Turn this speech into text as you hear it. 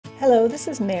Hello, this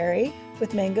is Mary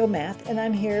with Mango Math, and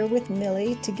I'm here with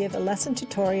Millie to give a lesson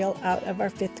tutorial out of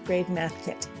our 5th grade math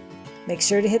kit. Make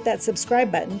sure to hit that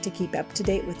subscribe button to keep up to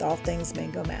date with all things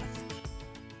Mango Math.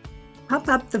 Pop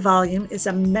Up the Volume is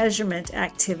a measurement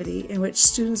activity in which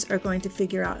students are going to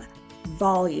figure out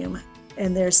volume.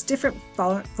 And there's different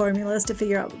formulas to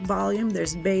figure out volume.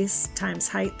 There's base times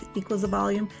height equals a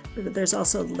volume, but there's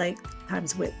also length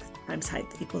times width times height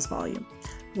equals volume.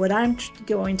 What I'm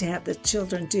going to have the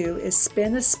children do is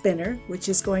spin a spinner, which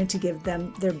is going to give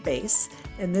them their base.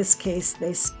 In this case,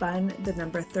 they spun the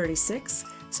number 36.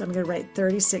 So I'm going to write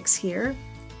 36 here.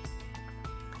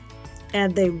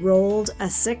 And they rolled a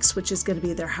 6, which is going to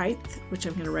be their height, which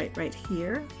I'm going to write right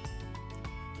here.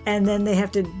 And then they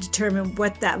have to determine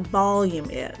what that volume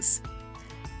is.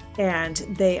 And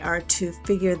they are to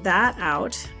figure that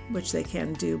out, which they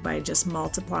can do by just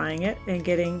multiplying it and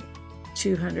getting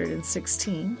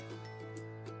 216.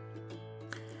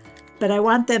 But I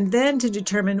want them then to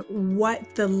determine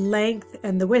what the length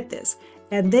and the width is.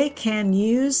 And they can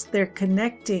use their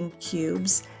connecting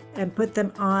cubes and put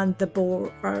them on the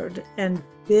board and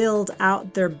build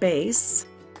out their base,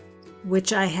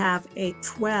 which I have a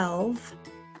 12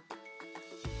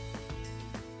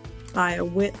 by a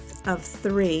width of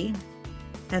 3,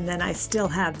 and then I still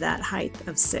have that height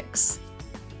of 6.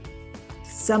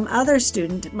 Some other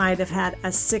student might have had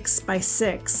a 6 by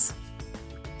 6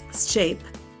 shape,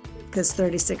 because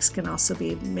 36 can also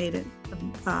be made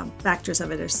factors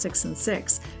of it are 6 and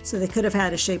 6. So they could have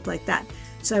had a shape like that.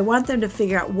 So I want them to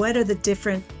figure out what are the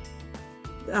different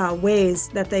ways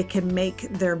that they can make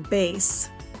their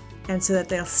base, and so that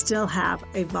they'll still have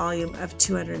a volume of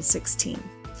 216.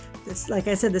 Like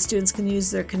I said, the students can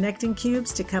use their connecting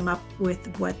cubes to come up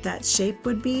with what that shape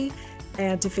would be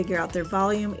and to figure out their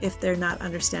volume if they're not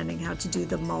understanding how to do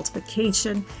the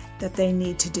multiplication that they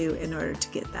need to do in order to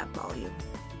get that volume.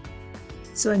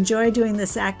 So enjoy doing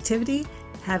this activity,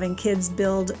 having kids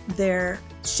build their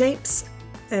shapes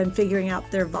and figuring out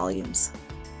their volumes.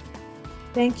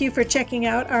 Thank you for checking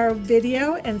out our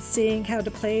video and seeing how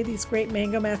to play these great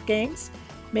Mango Math games.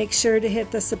 Make sure to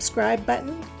hit the subscribe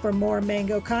button for more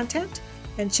Mango content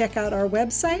and check out our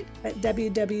website at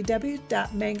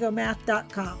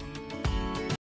www.mangomath.com.